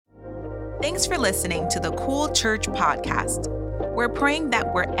Thanks for listening to the Cool Church podcast. We're praying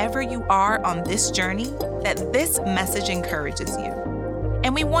that wherever you are on this journey, that this message encourages you.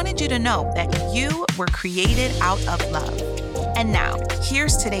 And we wanted you to know that you were created out of love. And now,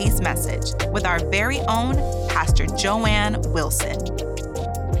 here's today's message with our very own Pastor Johanne Wilson.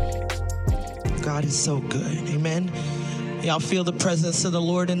 God is so good. Amen. Y'all feel the presence of the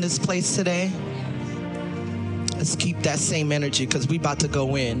Lord in this place today? Let's keep that same energy because we about to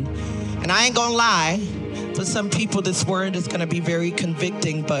go in. And I ain't gonna lie, for some people this word is gonna be very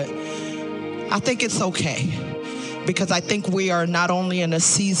convicting, but I think it's okay. Because I think we are not only in a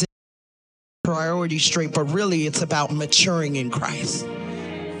season of priority straight, but really it's about maturing in Christ.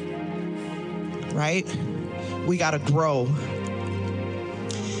 Right? We gotta grow.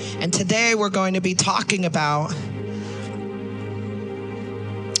 And today we're going to be talking about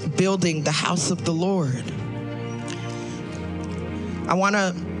building the house of the Lord. I want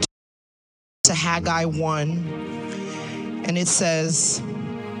to Haggai 1, and it says,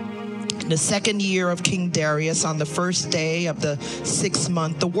 in the second year of King Darius, on the first day of the 6th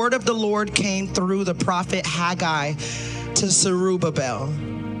month, the word of the Lord came through the prophet Haggai to Zerubbabel,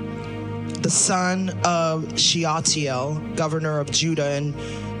 the son of Shealtiel, governor of Judah, and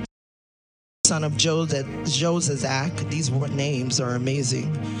son of Josazak. These names are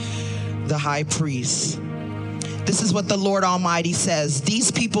amazing. The high priest. This is what the Lord Almighty says.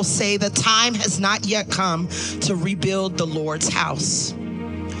 These people say the time has not yet come to rebuild the Lord's house.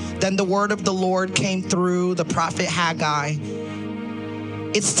 Then the word of the Lord came through the prophet Haggai.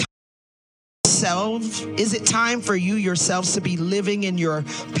 Is it time for you yourselves to be living in your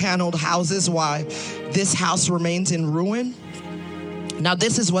paneled houses while this house remains in ruin? Now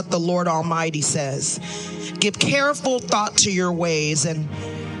this is what the Lord Almighty says. Give careful thought to your ways, and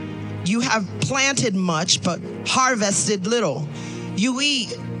you have planted much, but harvested little. You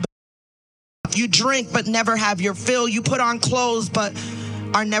eat, you drink, but never have your fill. You put on clothes, but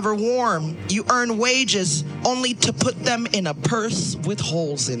are never warm. You earn wages only to put them in a purse with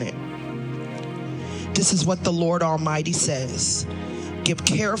holes in it. This is what the Lord Almighty says. Give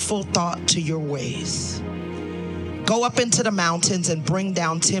careful thought to your ways. Go up into the mountains and bring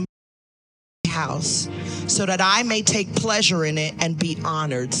down timber house, so that I may take pleasure in it and be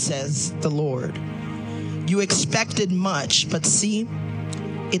honored, says the Lord. You expected much, but see,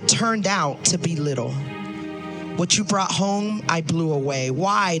 it turned out to be little. What you brought home, I blew away.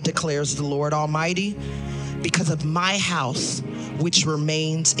 Why, declares the Lord Almighty? Because of my house, which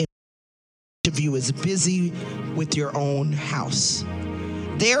remains in of you is busy with your own house.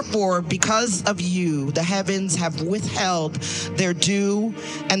 Therefore, because of you, the heavens have withheld their dew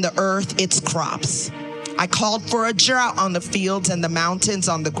and the earth its crops. I called for a drought on the fields and the mountains,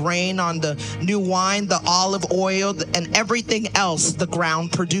 on the grain, on the new wine, the olive oil, and everything else the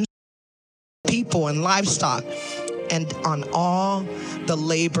ground produced, people and livestock, and on all the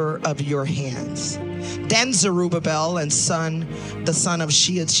labor of your hands. Then Zerubbabel and the son of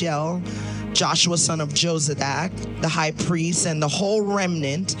Shealtiel, Joshua son of Jozadak, the high priest, and the whole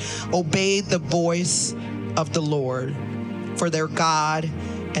remnant obeyed the voice of the Lord for their God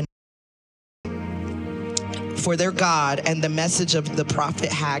and the message of the prophet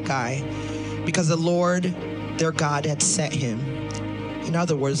Haggai, because the Lord their God had sent him. In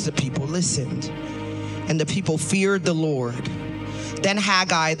other words, the people listened, and the people feared the Lord. Then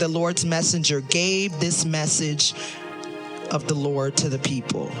Haggai, the Lord's messenger, gave this message of the Lord to the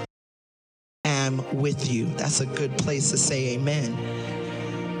people. Am with you. That's a good place to say amen,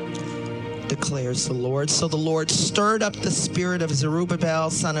 declares the Lord. So the Lord stirred up the spirit of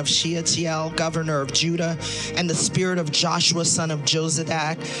Zerubbabel, son of Shealtiel, governor of Judah, and the spirit of Joshua, son of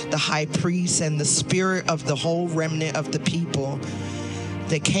Jozadak, the high priest, and the spirit of the whole remnant of the people.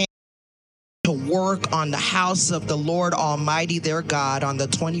 They came to work on the house of the Lord Almighty their God on the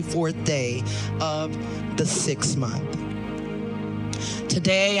 24th day of the 6th month.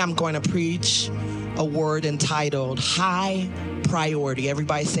 Today I'm going to preach a word entitled High Priority.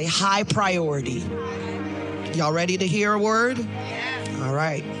 Everybody say high priority. Y'all ready to hear a word? All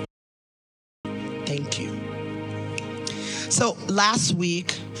right. Thank you. So last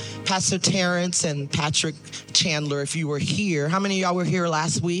week, Pastor Terrence and Patrick Chandler, if you were here, how many of y'all were here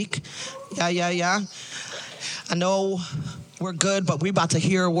last week? Yeah. I know we're good, but we about to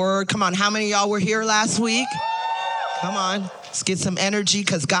hear a word. Come on, how many of y'all were here last week? Come on, let's get some energy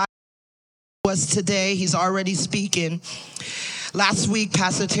because God was today. He's already speaking. Last week,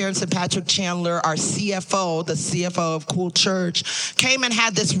 Pastor Terrence and Patrick Chandler, our CFO, the CFO of Cool Church, came and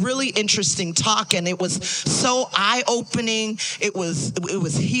had this really interesting talk, and it was so eye-opening. It was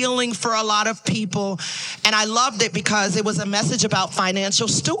healing for a lot of people, and I loved it because it was a message about financial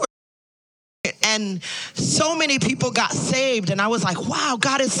stewardship. and so many people got saved. And I was like, wow,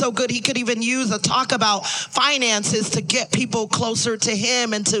 God is so good. He could even use a talk about finances to get people closer to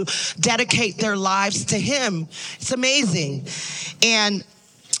him and to dedicate their lives to him. It's amazing. And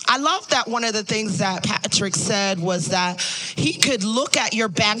I love that one of the things that Patrick said was that he could look at your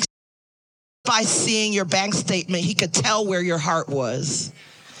bank by seeing your bank statement. He could tell where your heart was.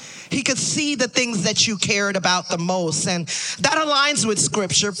 He could see the things that you cared about the most. And that aligns with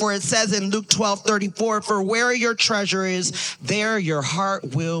scripture, for it says in Luke 12:34, for where your treasure is, there your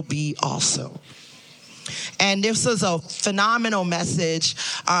heart will be also. And this is a phenomenal message.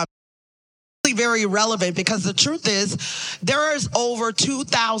 Very relevant, because the truth is there is over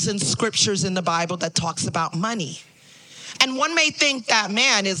 2,000 scriptures in the Bible that talks about money. And one may think that,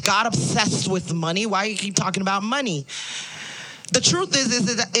 man, is God obsessed with money? Why do you keep talking about money? The truth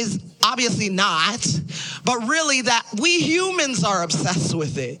is obviously not, but really that we humans are obsessed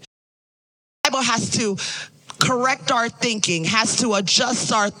with it. The Bible has to correct our thinking, has to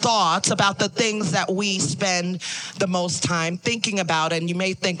adjust our thoughts about the things that we spend the most time thinking about. And you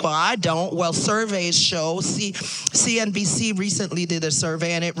may think, well, I don't. Well, surveys show, CNBC recently did a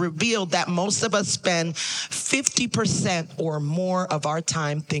survey, and it revealed that most of us spend 50% or more of our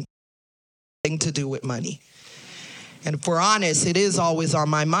time thinking to do with money. And if we're honest, it is always on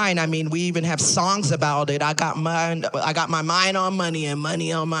my mind. I mean, we even have songs about it. I got my mind on money and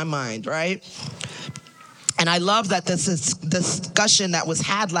money on my mind, right? And I love that this discussion that was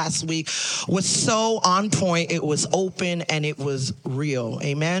had last week was so on point. It was open and it was real.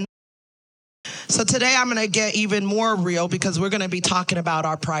 Amen. So today I'm going to get even more real, because we're going to be talking about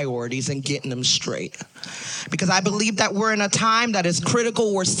our priorities and getting them straight. Because I believe that we're in a time that is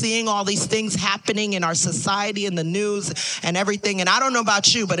critical. We're seeing all these things happening in our society, in the news and everything. And I don't know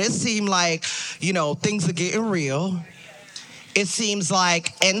about you, but it seemed like, things are getting real. It seems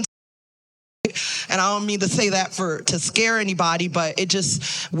like and I don't mean to say that to scare anybody, but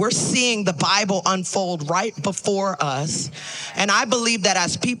we're seeing the Bible unfold right before us. And I believe that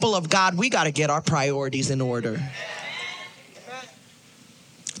as people of God, we got to get our priorities in order.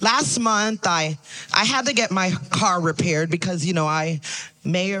 Last month, I had to get my car repaired because, I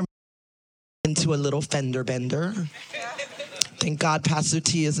may or may into a little fender bender. Thank God Pastor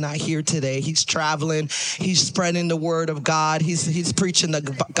T is not here today. He's traveling. He's spreading the word of God. He's preaching the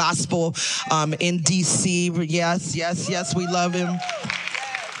gospel in D.C. Yes, we love him.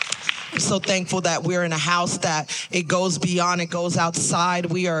 I'm so thankful that we're in a house that it goes beyond, it goes outside.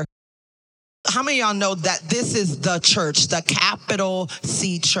 How many of y'all know that this is the church, the capital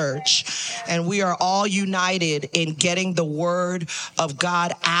C church, and we are all united in getting the word of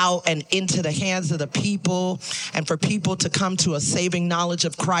God out and into the hands of the people, and for people to come to a saving knowledge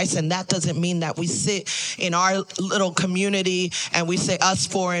of Christ. And that doesn't mean that we sit in our little community and we say us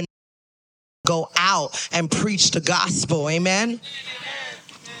four and go out and preach the gospel. Amen.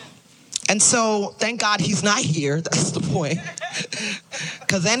 And so, thank God he's not here. That's the point.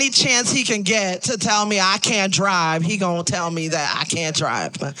 Because any chance he can get to tell me I can't drive, he gonna tell me that I can't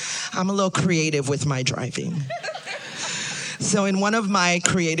drive. But I'm a little creative with my driving. So in one of my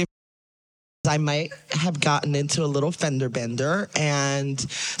creative, I might have gotten into a little fender bender. And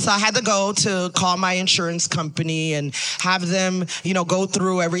so I had to go to call my insurance company and have them, go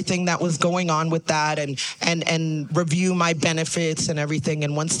through everything that was going on with that and review my benefits and everything.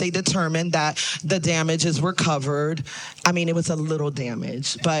 And once they determined that the damages were covered, it was a little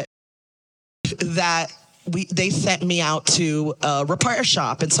damage, but that they sent me out to a repair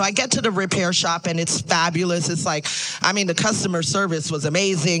shop. And so I get to the repair shop and it's fabulous. It's like, the customer service was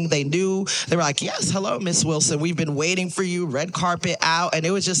amazing. They were like, yes, hello, Miss Wilson. We've been waiting for you, red carpet out. And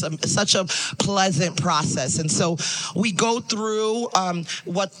it was just such a pleasant process. And so we go through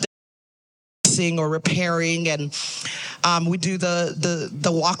what or repairing, and we do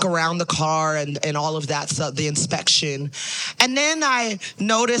the walk around the car and all of that, so the inspection. And then I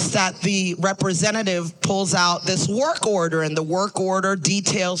noticed that the representative pulls out this work order, and the work order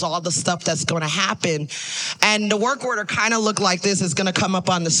details all the stuff that's going to happen. And the work order kind of looked like this. Is going to come up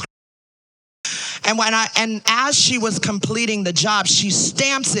on the screen. And as she was completing the job, she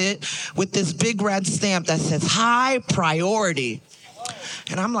stamps it with this big red stamp that says high priority.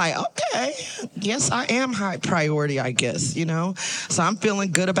 And I'm like, okay, yes, I am high priority, I guess, So I'm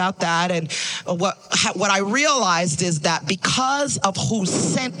feeling good about that. And what I realized is that because of who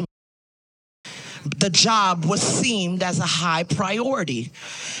sent me, the job was seen as a high priority.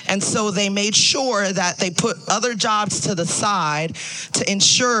 And so they made sure that they put other jobs to the side to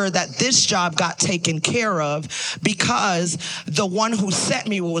ensure that this job got taken care of, because the one who sent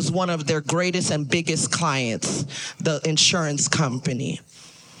me was one of their greatest and biggest clients, the insurance company.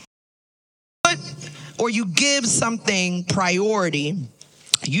 or you give something priority,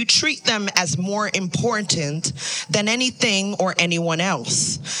 you treat them as more important than anything or anyone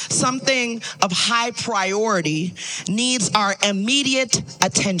else. Something of high priority needs our immediate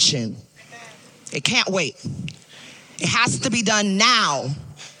attention. It can't wait. It has to be done now.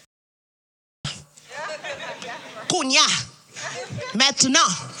 Kunya.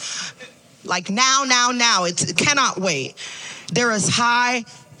 Maintenant. Like now. It cannot wait. There is high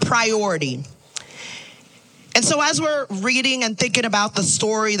priority. And so as we're reading and thinking about the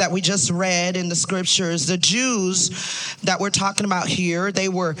story that we just read in the scriptures, the Jews that we're talking about here, they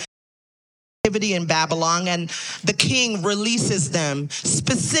were in Babylon, and the king releases them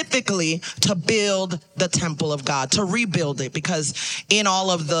specifically to build the temple of God, to rebuild it, because in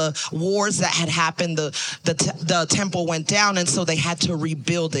all of the wars that had happened, the temple went down, and so they had to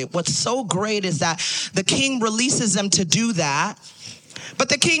rebuild it. What's so great is that the king releases them to do that, but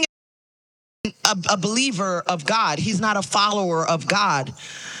the king is a believer of God. He's not a follower of God,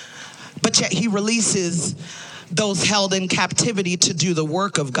 but yet he releases those held in captivity to do the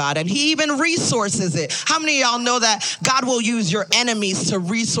work of God. And he even resources it. How many of y'all know that God will use your enemies to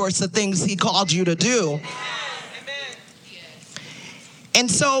resource the things he called you to do? Amen. And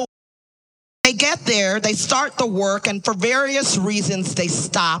so they get there, they start the work, and for various reasons, they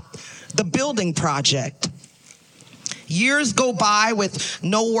stop the building project. Years go by with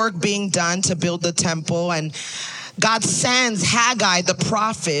no work being done to build the temple, and God sends Haggai, the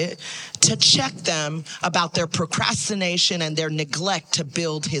prophet, to check them about their procrastination and their neglect to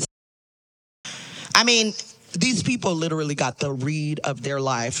build his. I mean, these people literally got the read of their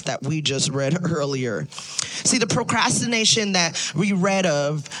life that we just read earlier. See, the procrastination that we read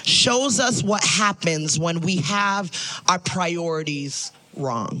of shows us what happens when we have our priorities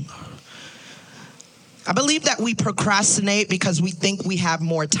wrong. I believe that we procrastinate because we think we have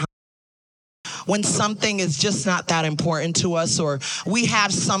more time, when something is just not that important to us, or we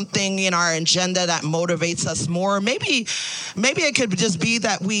have something in our agenda that motivates us more. Maybe it could just be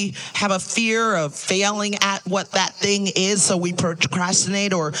that we have a fear of failing at what that thing is, so we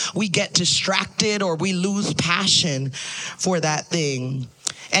procrastinate, or we get distracted, or we lose passion for that thing.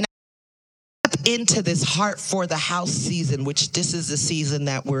 And into this heart for the house season, which this is the season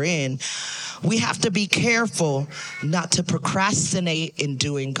that we're in, we have to be careful not to procrastinate in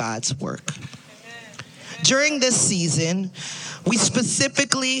doing God's work. During this season, we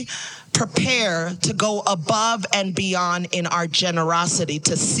specifically prepare to go above and beyond in our generosity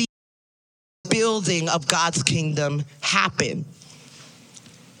to see the building of God's kingdom happen.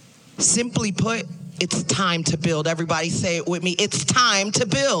 Simply put, it's time to build. Everybody say it with me. It's time to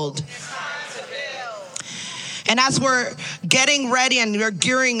build. It's time to build. And as we're getting ready and we're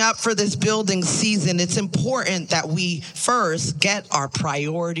gearing up for this building season, it's important that we first get our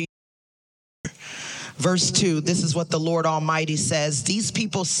priorities. Verse 2, this is what the Lord Almighty says. These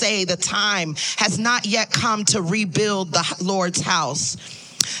people say the time has not yet come to rebuild the Lord's house.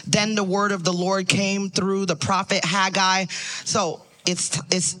 Then the word of the Lord came through the prophet Haggai. So it's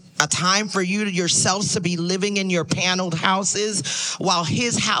a time for you yourselves to be living in your paneled houses while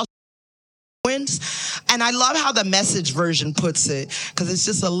his house wins. And I love how the Message version puts it, because it's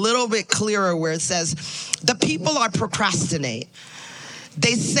just a little bit clearer, where it says, the people are procrastinate.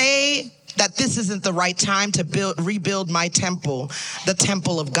 They say that this isn't the right time to rebuild my temple, the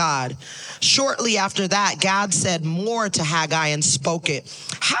temple of God. Shortly after that, God said more to Haggai and spoke it.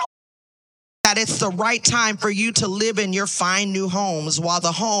 How that it's the right time for you to live in your fine new homes while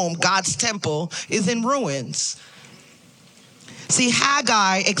the home, God's temple, is in ruins. See,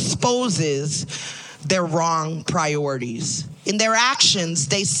 Haggai exposes their wrong priorities. In their actions,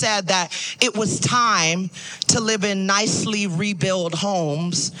 they said that it was time to live in nicely rebuilt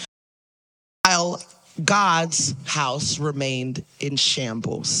homes while God's house remained in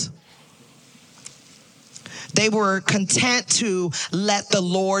shambles. They were content to let the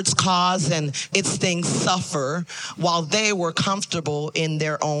Lord's cause and its things suffer while they were comfortable in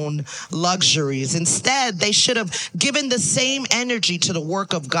their own luxuries. Instead, they should have given the same energy to the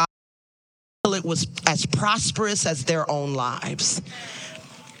work of God until it was as prosperous as their own lives.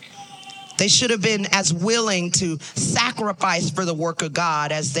 They should have been as willing to sacrifice for the work of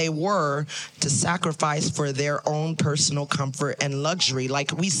God as they were to sacrifice for their own personal comfort and luxury.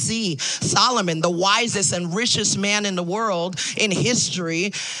 Like we see Solomon, the wisest and richest man in the world in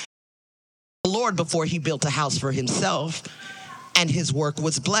history, the Lord before he built a house for himself, and his work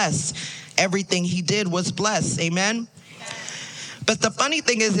was blessed. Everything he did was blessed. Amen. But the funny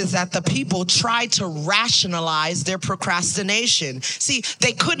thing is that the people tried to rationalize their procrastination. See,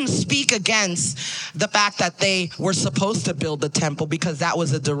 they couldn't speak against the fact that they were supposed to build the temple because that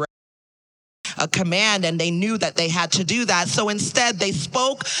was a direct a command, and they knew that they had to do that. So instead, they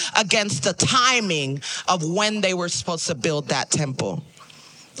spoke against the timing of when they were supposed to build that temple.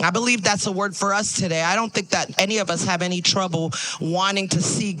 I believe that's a word for us today. I don't think that any of us have any trouble wanting to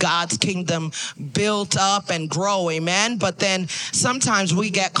see God's kingdom built up and grow, amen? But then sometimes we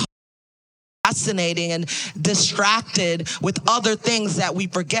get fascinating and distracted with other things that we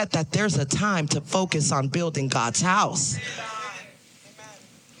forget that there's a time to focus on building God's house.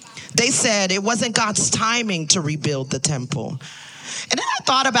 They said it wasn't God's timing to rebuild the temple. And then I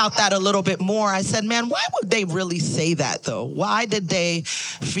thought about that a little bit more. I said, man, why would they really say that though? Why did they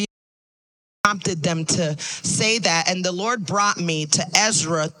feel prompted them to say that? And the Lord brought me to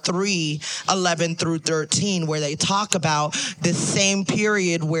Ezra 3:11 through 13, where they talk about this same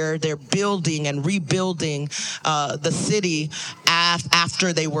period where they're building and rebuilding the city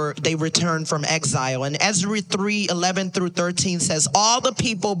after they returned from exile. And Ezra 3:11 through 13 says, all the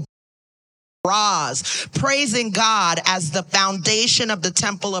people praising God as the foundation of the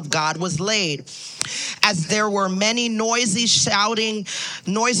temple of God was laid. As there were many noisily shouting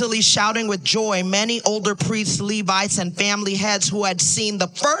with joy, many older priests, Levites, and family heads who had seen the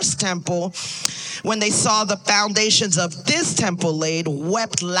first temple, when they saw the foundations of this temple laid,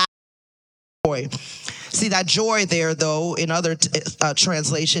 wept loud joy. See that joy there, though, in other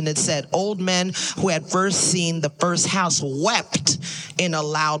translation, it said, old men who had first seen the first house wept in a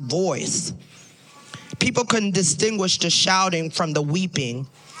loud voice. People couldn't distinguish the shouting from the weeping,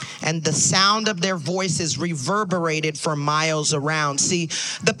 and the sound of their voices reverberated for miles around. See,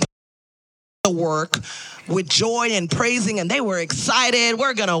 the work with joy and praising, and they were excited.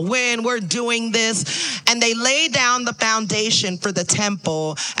 We're going to win. We're doing this. And they lay down the foundation for the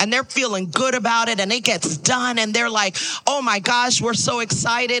temple, and they're feeling good about it, and it gets done, and they're like, oh my gosh, we're so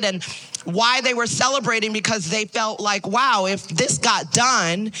excited. And why they were celebrating, because they felt like, wow, if this got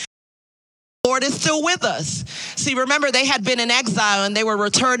done, Lord is still with us. See, remember, they had been in exile and they were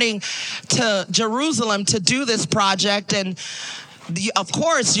returning to Jerusalem to do this project. And of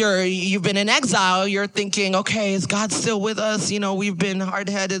course, you've been in exile. You're thinking, okay, is God still with us? You know, we've been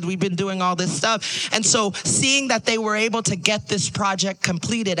hard-headed. We've been doing all this stuff. And so seeing that they were able to get this project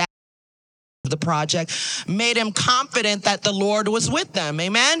completed, the project made him confident that the Lord was with them.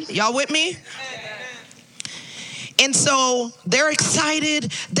 Amen? Y'all with me? And so they're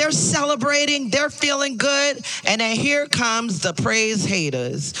excited, they're celebrating, they're feeling good. And then here comes the praise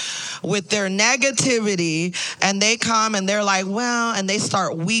haters with their negativity. And they come and they're like, well, and they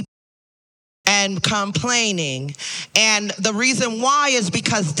start weeping and complaining. And the reason why is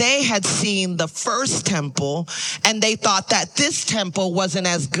because they had seen the first temple and they thought that this temple wasn't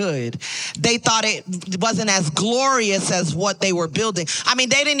as good. They thought it wasn't as glorious as what they were building. I mean,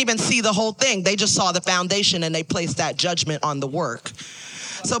 they didn't even see the whole thing. They just saw the foundation and they placed that judgment on the work.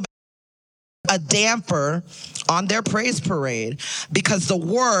 So a damper on their praise parade because the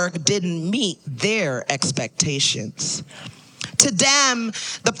work didn't meet their expectations. To them,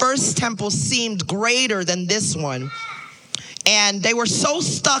 the first temple seemed greater than this one. And they were so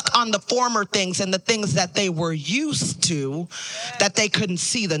stuck on the former things and the things that they were used to that they couldn't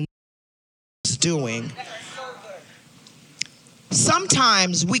see the doing.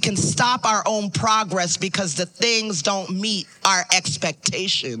 Sometimes we can stop our own progress because the things don't meet our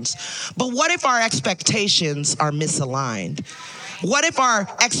expectations. But what if our expectations are misaligned? What if our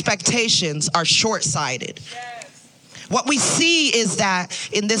expectations are short-sighted? What we see is that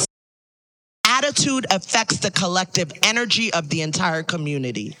in this attitude affects the collective energy of the entire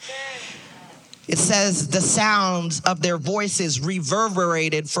community. It says the sounds of their voices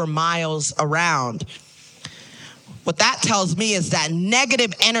reverberated for miles around. What that tells me is that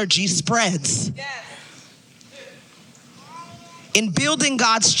negative energy spreads. In building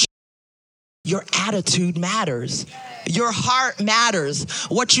God's church, your attitude matters. Your heart matters.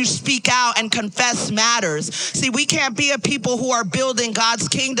 What you speak out and confess matters. See, we can't be a people who are building God's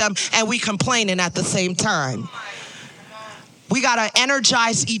kingdom and we complaining at the same time. We got to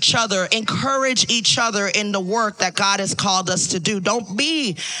energize each other, encourage each other in the work that God has called us to do. Don't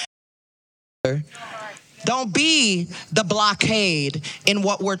be the blockade in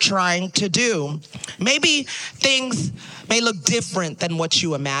what we're trying to do. Maybe things may look different than what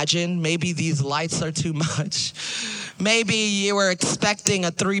you imagine. Maybe these lights are too much. Maybe you were expecting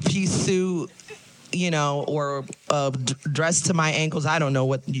a three-piece suit, or dress to my ankles. I don't know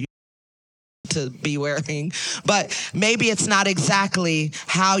what you to be wearing, but maybe it's not exactly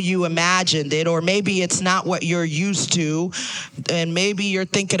how you imagined it, or maybe it's not what you're used to, and maybe you're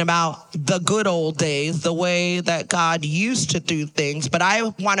thinking about the good old days, the way that God used to do things. But I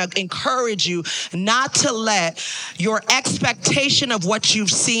want to encourage you not to let your expectation of what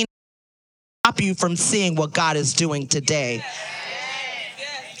you've seen stop you from seeing what God is doing today.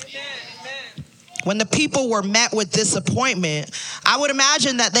 When the people were met with disappointment, I would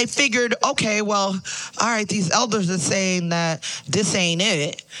imagine that they figured, okay, well, all right, these elders are saying that this ain't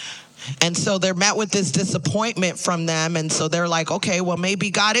it. And so they're met with this disappointment from them. And so they're like, okay, well, maybe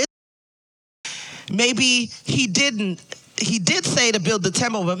God is. Maybe he did say to build the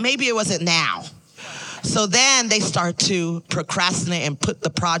temple, but maybe it wasn't now. So then they start to procrastinate and put the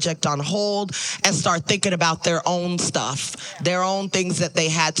project on hold and start thinking about their own stuff, their own things that they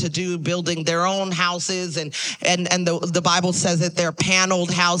had to do, building their own houses. And the Bible says that they're paneled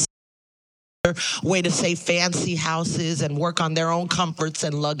houses, way to say fancy houses, and work on their own comforts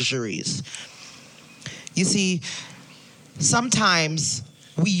and luxuries. You see, sometimes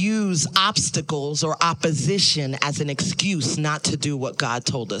we use obstacles or opposition as an excuse not to do what God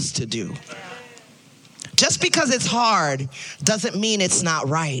told us to do. Just because it's hard doesn't mean it's not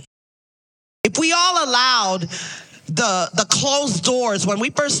right. If we all allowed the closed doors, when we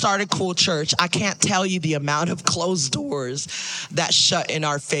first started Cool Church, I can't tell you the amount of closed doors that shut in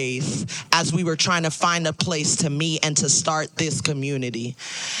our face as we were trying to find a place to meet and to start this community.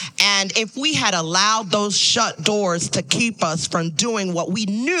 And if we had allowed those shut doors to keep us from doing what we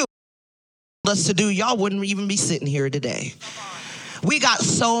knew us to do, y'all wouldn't even be sitting here today. We got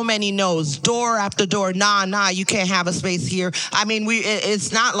so many no's, door after door. Nah, you can't have a space here. I mean,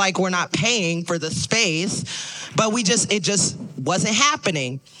 it's not like we're not paying for the space, but it just wasn't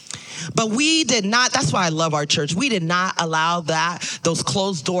happening. But we did not, that's why I love our church. We did not allow those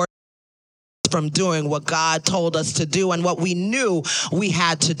closed doors from doing what God told us to do and what we knew we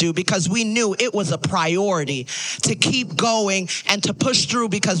had to do, because we knew it was a priority to keep going and to push through,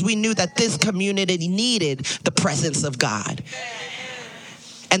 because we knew that this community needed the presence of God.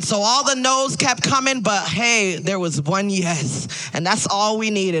 And so all the no's kept coming, but hey, there was one yes, and that's all we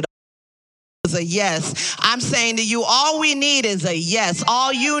needed. It was a yes. I'm saying to you, all we need is a yes.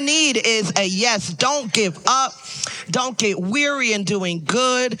 All you need is a yes. Don't give up. Don't get weary in doing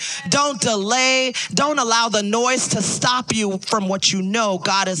good. Don't delay. Don't allow the noise to stop you from what you know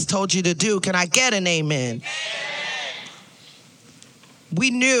God has told you to do. Can I get an amen? We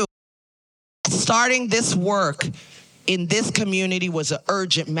knew starting this work in this community was an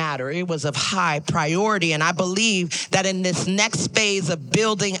urgent matter. It was of high priority. And I believe that in this next phase of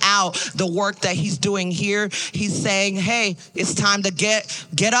building out the work that he's doing here, he's saying, hey, it's time to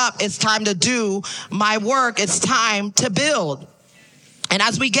get up. It's time to do my work. It's time to build. And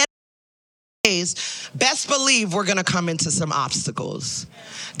as we get best believe we're going to come into some obstacles.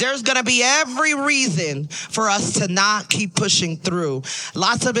 There's going to be every reason for us to not keep pushing through.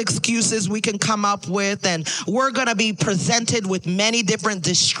 Lots of excuses we can come up with, and we're going to be presented with many different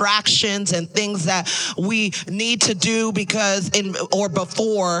distractions and things that we need to do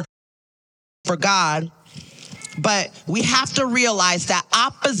before for God. But we have to realize that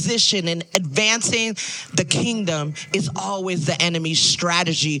opposition in advancing the kingdom is always the enemy's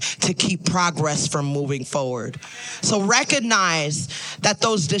strategy to keep progress from moving forward. So recognize that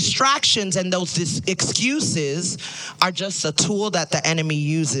those distractions and those excuses are just a tool that the enemy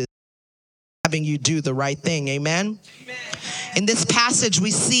uses, having you do the right thing. Amen? In this passage, we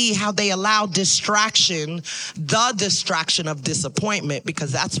see how they allowed the distraction of disappointment,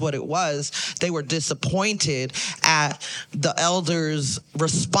 because that's what it was. They were disappointed at the elders'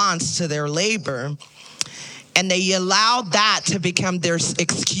 response to their labor, and they allowed that to become their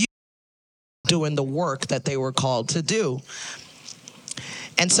excuse doing the work that they were called to do.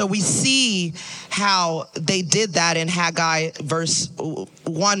 And so we see how they did that in Haggai verse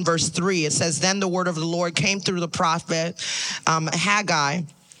 1, verse 3. It says, then the word of the Lord came through the prophet Haggai.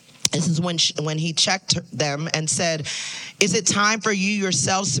 This is when he checked them and said, is it time for you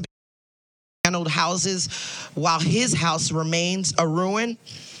yourselves to be paneled houses while his house remains a ruin?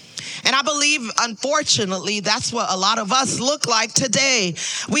 And I believe, unfortunately, that's what a lot of us look like today.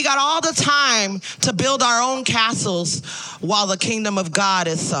 We got all the time to build our own castles while the kingdom of God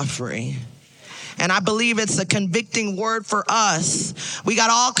is suffering. And I believe it's a convicting word for us. We got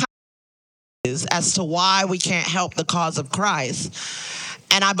all kinds of as to why we can't help the cause of Christ.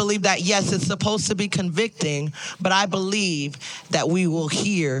 And I believe that, yes, it's supposed to be convicting, but I believe that we will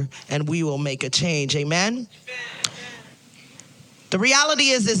hear and we will make a change. Amen? The reality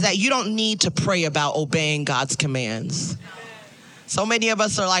is that you don't need to pray about obeying God's commands. So many of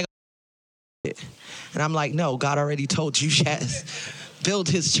us are like, and I'm like, no, God already told you, yes. Build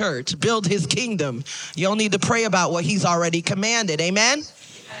his church, build his kingdom. You don't need to pray about what he's already commanded. Amen?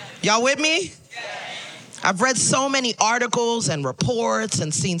 Y'all with me? I've read so many articles and reports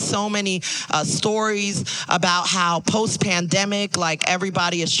and seen so many stories about how post-pandemic, like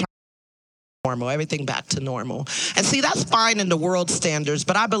everybody is trying normal, everything back to normal. And see, that's fine in the world standards,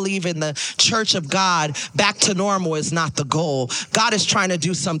 but I believe in the church of God, back to normal is not the goal. God is trying to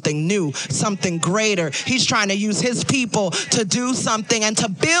do something new, something greater. He's trying to use his people to do something and to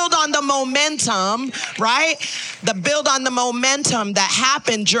build on the momentum, right? Build on the momentum that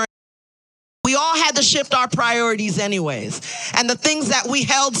happened during. We all had to shift our priorities anyways. And the things that we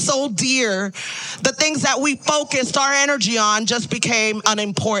held so dear, the things that we focused our energy on just became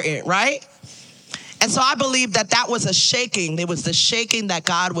unimportant, right? And so I believe that was a shaking. It was the shaking that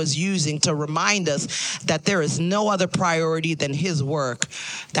God was using to remind us that there is no other priority than his work.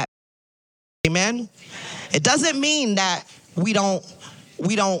 Amen? It doesn't mean that we don't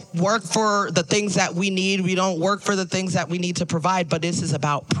work for the things that we need. We don't work for the things that we need to provide, but this is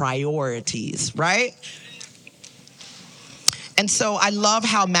about priorities, right? And so I love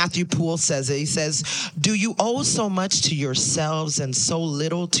how Matthew Poole says it. He says, do you owe so much to yourselves and so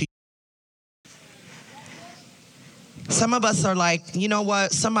little to. Some of us are like, you know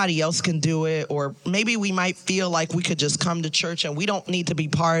what, somebody else can do it. Or maybe we might feel like we could just come to church and we don't need to be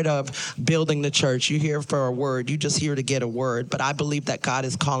part of building the church. You're here for a word. You're just here to get a word. But I believe that God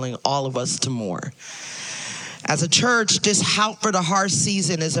is calling all of us to more. As a church, this Hout for the Harsh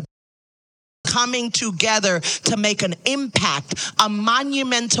season is about coming together to make an impact, a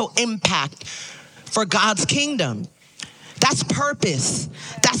monumental impact for God's kingdom. That's purpose.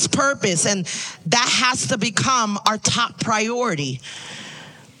 That's purpose. And that has to become our top priority.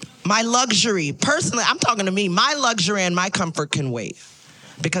 My luxury, personally, I'm talking to me, my luxury and my comfort can wait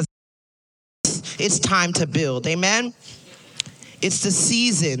because it's time to build. Amen? It's the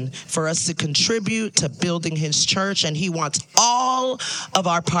season for us to contribute to building his church, and he wants all of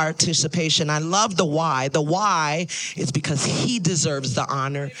our participation. I love the why. The why is because he deserves the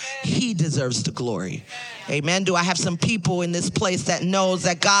honor. He deserves the glory. Amen. Do I have some people in this place that knows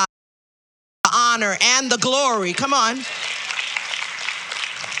that God the honor and the glory? Come on.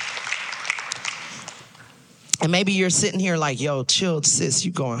 And maybe you're sitting here like, yo, chill, sis,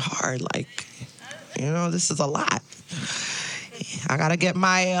 you going hard. Like, this is a lot. I got to get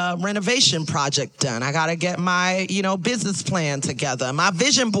my renovation project done. I got to get my, business plan together. My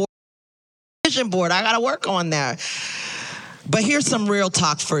vision board, I got to work on that. But here's some real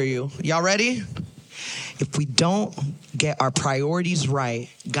talk for you. Y'all ready? If we don't get our priorities right,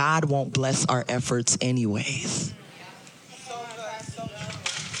 God won't bless our efforts anyways.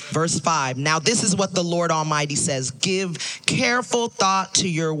 Verse 5. Now this is what the Lord Almighty says. Give careful thought to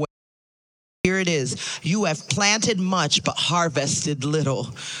your way. Here it is. You have planted much, but harvested little.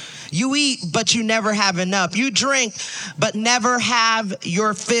 You eat, but you never have enough. You drink, but never have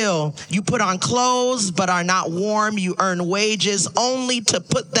your fill. You put on clothes, but are not warm. You earn wages only to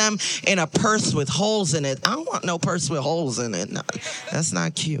put them in a purse with holes in it. I don't want no purse with holes in it. No, that's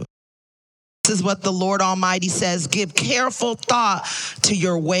not cute. This is what the Lord Almighty says. Give careful thought to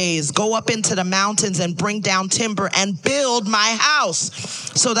your ways. Go up into the mountains and bring down timber and build my house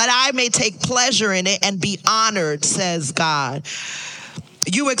so that I may take pleasure in it and be honored, says God.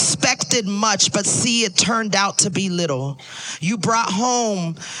 You expected much, but see, it turned out to be little. You brought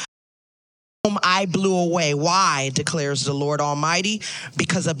home I blew away. Why, declares the Lord Almighty?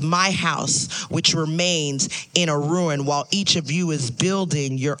 Because of my house, which remains in a ruin, while each of you is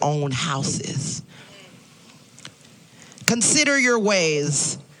building your own houses. Consider your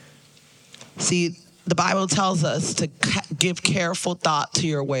ways. See, the Bible tells us to give careful thought to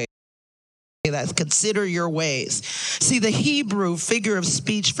your ways. That's consider your ways. See, the Hebrew figure of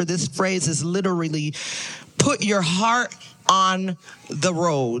speech for this phrase is literally put your heart on the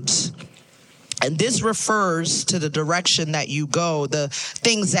roads. And this refers to the direction that you go. The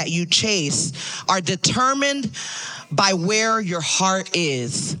things that you chase are determined by where your heart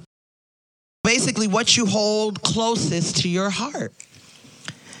is. Basically, what you hold closest to your heart.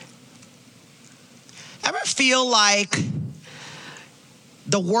 Ever feel like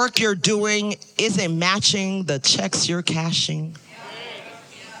the work you're doing isn't matching the checks you're cashing?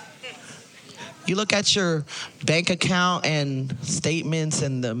 You look at your bank account and statements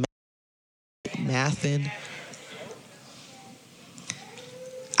and the mathing.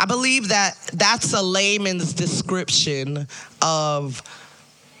 I believe that that's a layman's description of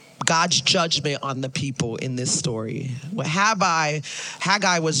God's judgment on the people in this story. What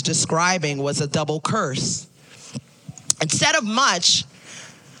Haggai was describing was a double curse. Instead of much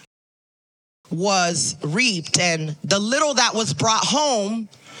was reaped, and the little that was brought home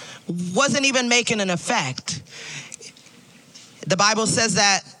wasn't even making an effect. The Bible says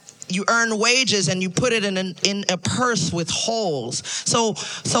that you earn wages and you put it in a purse with holes. So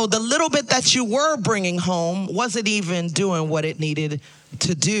the little bit that you were bringing home wasn't even doing what it needed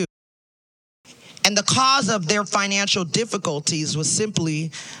to do. And the cause of their financial difficulties was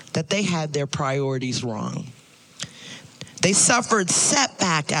simply that they had their priorities wrong. They suffered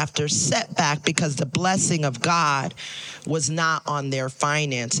setback after setback because the blessing of God was not on their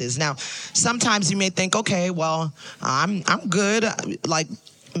finances. Now, sometimes you may think, okay, well, I'm good. Like,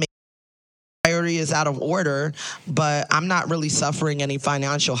 maybe priority is out of order, but I'm not really suffering any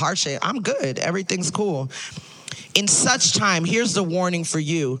financial hardship. I'm good. Everything's cool. In such time, here's the warning for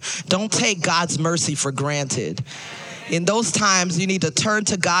you. Don't take God's mercy for granted. In those times, you need to turn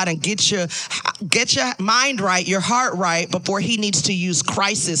to God and get your mind right, your heart right, before he needs to use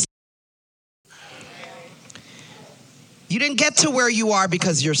crisis. You didn't get to where you are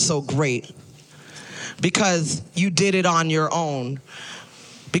because you're so great, because you did it on your own,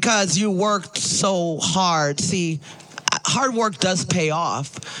 because you worked so hard. See, hard work does pay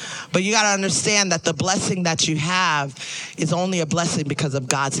off, but you got to understand that the blessing that you have is only a blessing because of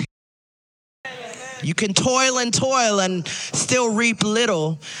God's hand. You can toil and still reap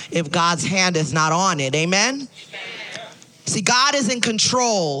little if God's hand is not on it. Amen? See, God is in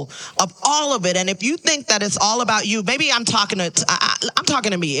control of all of it. And if you think that it's all about you, maybe I'm talking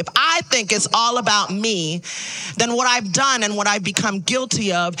to me. If I think it's all about me, then what I've done and what I've become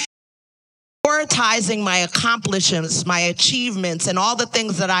guilty of, prioritizing my accomplishments, my achievements, and all the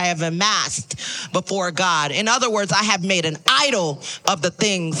things that I have amassed before God. In other words, I have made an idol of the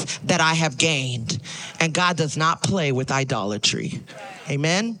things that I have gained. And God does not play with idolatry.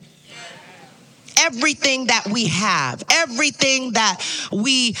 Amen? Everything that we have, everything that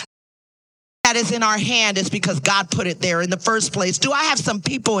is in our hand is because God put it there in the first place. Do I have some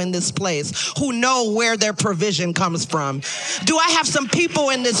people in this place who know where their provision comes from? Do I have some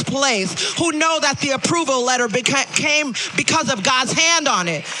people in this place who know that the approval letter came because of God's hand on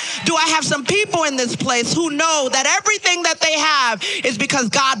it? Do I have some people in this place who know that everything that they have is because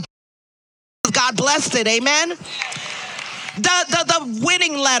God blessed it? Amen? The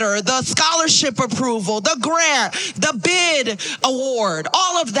winning letter, the scholarship approval, the grant, the bid award,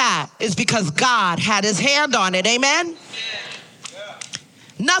 all of that is because God had his hand on it. Amen? Yeah.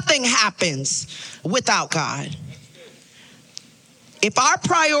 Nothing happens without God. If our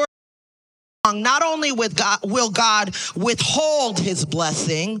priority is wrong, not only will God withhold his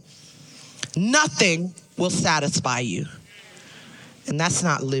blessing, nothing will satisfy you. And that's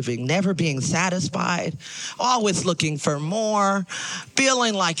not living. Never being satisfied, always looking for more,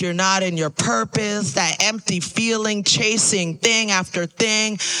 feeling like you're not in your purpose, that empty feeling, chasing thing after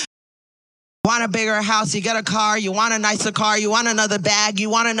thing. You want a bigger house, you get a car, you want a nicer car, you want another bag,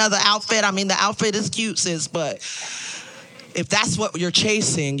 you want another outfit. I mean, the outfit is cute, sis, but if that's what you're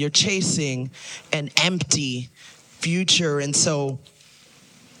chasing an empty future. And so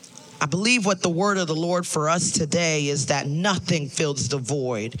I believe what the word of the Lord for us today is that nothing fills the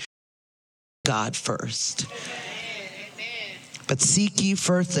void. God first. But seek ye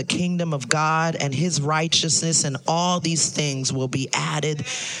first the kingdom of God and his righteousness, and all these things will be added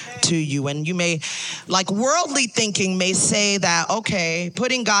to you. And you may, like worldly thinking may say that, okay,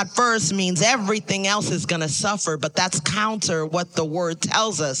 putting God first means everything else is going to suffer, but that's counter what the word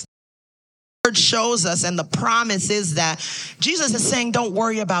tells us. Word shows us, and the promise is that Jesus is saying, don't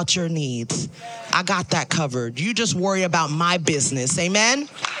worry about your needs. I got that covered. You just worry about my business. Amen?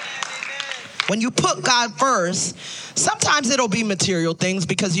 When you put God first, sometimes it'll be material things,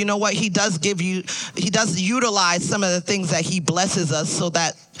 because you know what? He does utilize some of the things that he blesses us so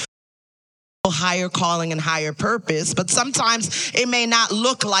that higher calling and higher purpose. But sometimes it may not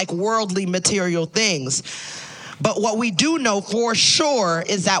look like worldly material things. But what we do know for sure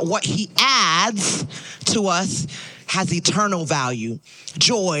is that what he adds to us has eternal value.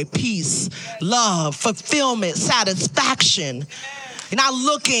 Joy, peace, love, fulfillment, satisfaction. You're not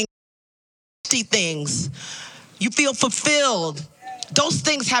looking at things. You feel fulfilled. Those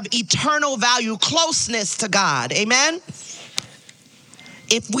things have eternal value, closeness to God. Amen?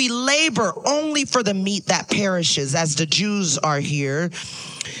 If we labor only for the meat that perishes, as the Jews are here,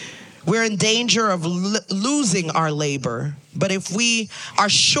 we're in danger of losing our labor. But if we are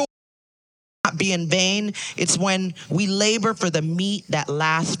sure it will not be in vain, it's when we labor for the meat that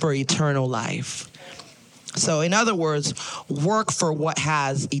lasts for eternal life. So in other words, work for what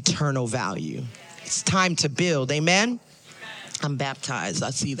has eternal value. It's time to build. Amen? I'm baptized. I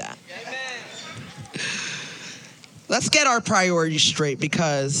see that. Let's get our priorities straight,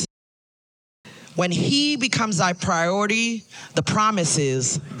 because when he becomes our priority, the promise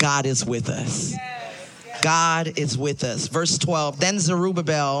is God is with us. God is with us. Verse 12, then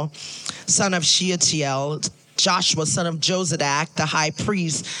Zerubbabel, son of Shealtiel, Joshua, son of Josadak, the high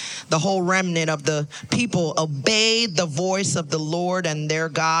priest, the whole remnant of the people obeyed the voice of the Lord and their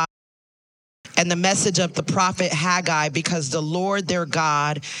God and the message of the prophet Haggai, because the Lord their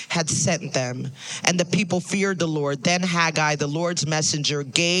God had sent them. And the people feared the Lord. Then Haggai, the Lord's messenger,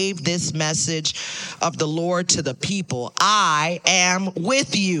 gave this message of the Lord to the people. I am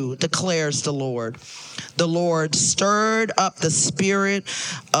with you, declares the Lord. The Lord stirred up the spirit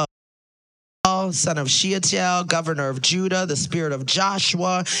of son of Shealtiel, governor of Judah, the spirit of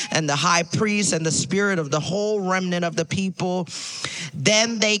Joshua and the high priest, and the spirit of the whole remnant of the people.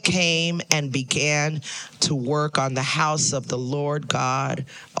 Then they came and began to work on the house of the Lord God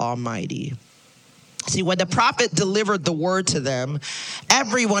Almighty. See, when the prophet delivered the word to them,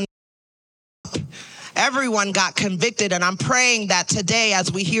 everyone got convicted, and I'm praying that today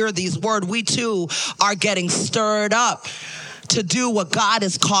as we hear these words, we too are getting stirred up to do what God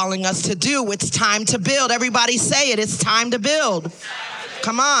is calling us to do. It's time to build. Everybody say it. It's time to build.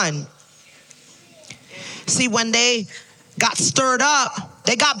 Come on. See, when they got stirred up,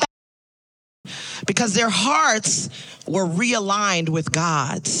 they got back because their hearts were realigned with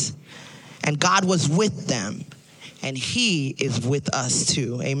God's, and God was with them, and he is with us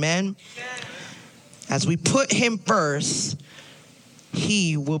too. Amen. As we put him first,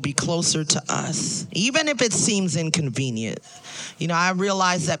 he will be closer to us, even if it seems inconvenient. You know, I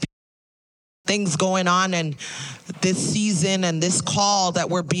realize that things going on in this season and this call that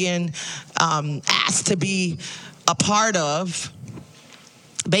we're being asked to be a part of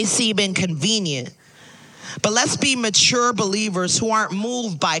may seem inconvenient. But let's be mature believers who aren't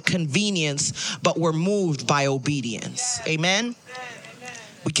moved by convenience, but we're moved by obedience. Amen?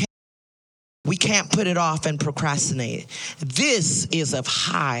 We can't put it off and procrastinate. This is of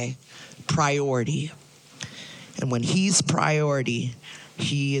high priority. And when he's priority,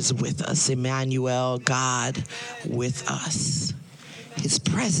 he is with us. Emmanuel, God with us. His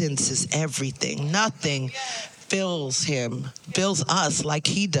presence is everything. Nothing fills us like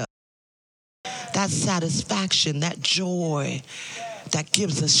he does. That satisfaction, that joy, that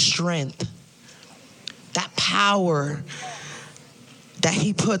gives us strength, that power that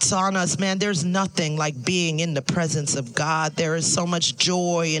he puts on us, man, there's nothing like being in the presence of God. There is so much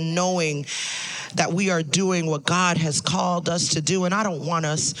joy in knowing that we are doing what God has called us to do. And I don't want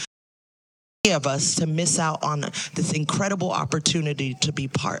any of us to miss out on this incredible opportunity to be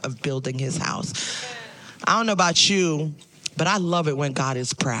part of building his house. I don't know about you, but I love it when God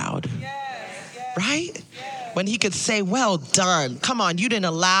is proud, right? When he could say, well done. Come on, you didn't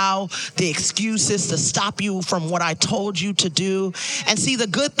allow the excuses to stop you from what I told you to do. And see, the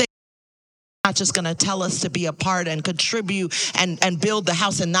good thing, not just going to tell us to be a part and contribute and build the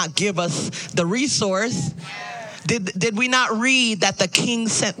house and not give us the resource. Did we not read that the king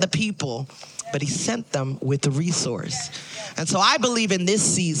sent the people, but he sent them with the resource? And so I believe in this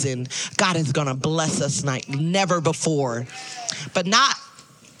season, God is going to bless us like never before, but not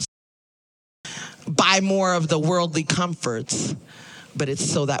by more of the worldly comforts, but it's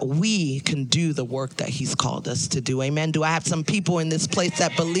so that we can do the work that he's called us to do. Amen. Do I have some people in this place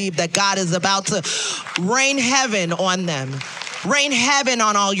that believe that God is about to rain heaven on them? Rain heaven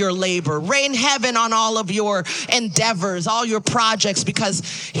on all your labor. Rain heaven on all of your endeavors, all your projects,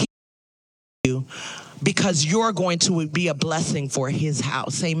 because you're going to be a blessing for his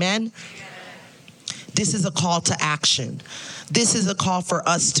house. Amen. This is a call to action. This is a call for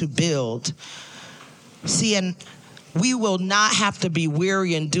us to build. See, and we will not have to be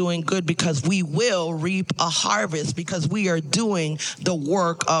weary in doing good, because we will reap a harvest, because we are doing the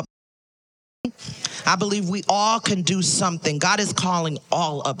work of. I believe we all can do something. God is calling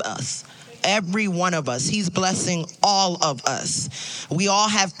all of us, every one of us. He's blessing all of us. We all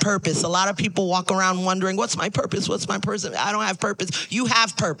have purpose. A lot of people walk around wondering, what's my purpose? What's my purpose? I don't have purpose. You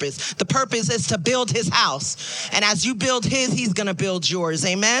have purpose. The purpose is to build his house. And as you build his, he's going to build yours.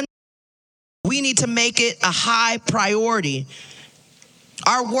 Amen. We need to make it a high priority.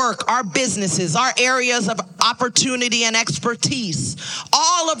 Our work, our businesses, our areas of opportunity and expertise,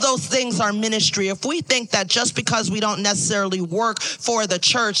 all of those things are ministry. If we think that just because we don't necessarily work for the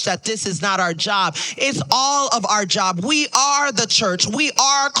church, that this is not our job, it's all of our job. We are the church. We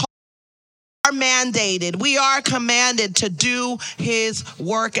are mandated. We are commanded to do his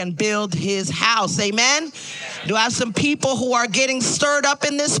work and build his house. Amen. Do I have some people who are getting stirred up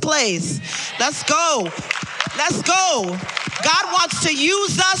in this place? Let's go. Let's go. God wants to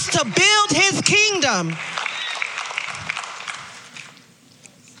use us to build his kingdom.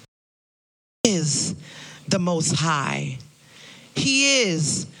 He is the Most High. He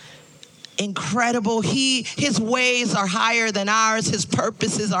is incredible. His ways are higher than ours. His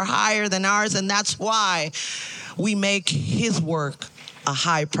purposes are higher than ours. And that's why we make his work a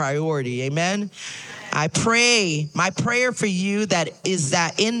high priority. Amen. I pray, my prayer for you that is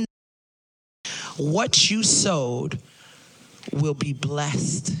that in what you sowed will be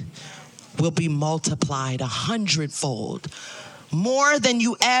blessed, will be multiplied 100-fold. More than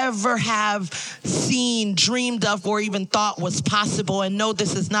you ever have seen, dreamed of, or even thought was possible. And no,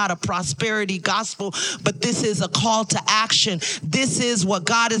 this is not a prosperity gospel, but this is a call to action. This is what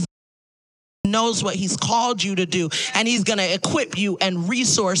God knows what he's called you to do, and he's going to equip you and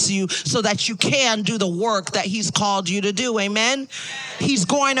resource you so that you can do the work that he's called you to do. Amen. He's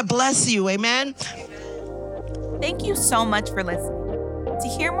going to bless you. Amen. Thank you so much for listening. To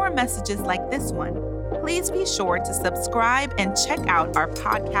hear more messages like this one, please be sure to subscribe and check out our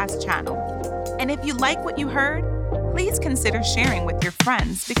podcast channel. And if you like what you heard, please consider sharing with your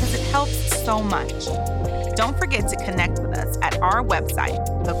friends because it helps so much. Don't forget to connect with us at our website,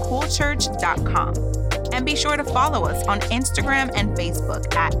 thecoolchurch.com. And be sure to follow us on Instagram and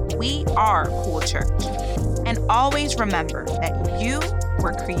Facebook at We Are Cool Church. And always remember that you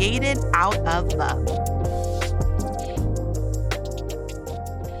were created out of love.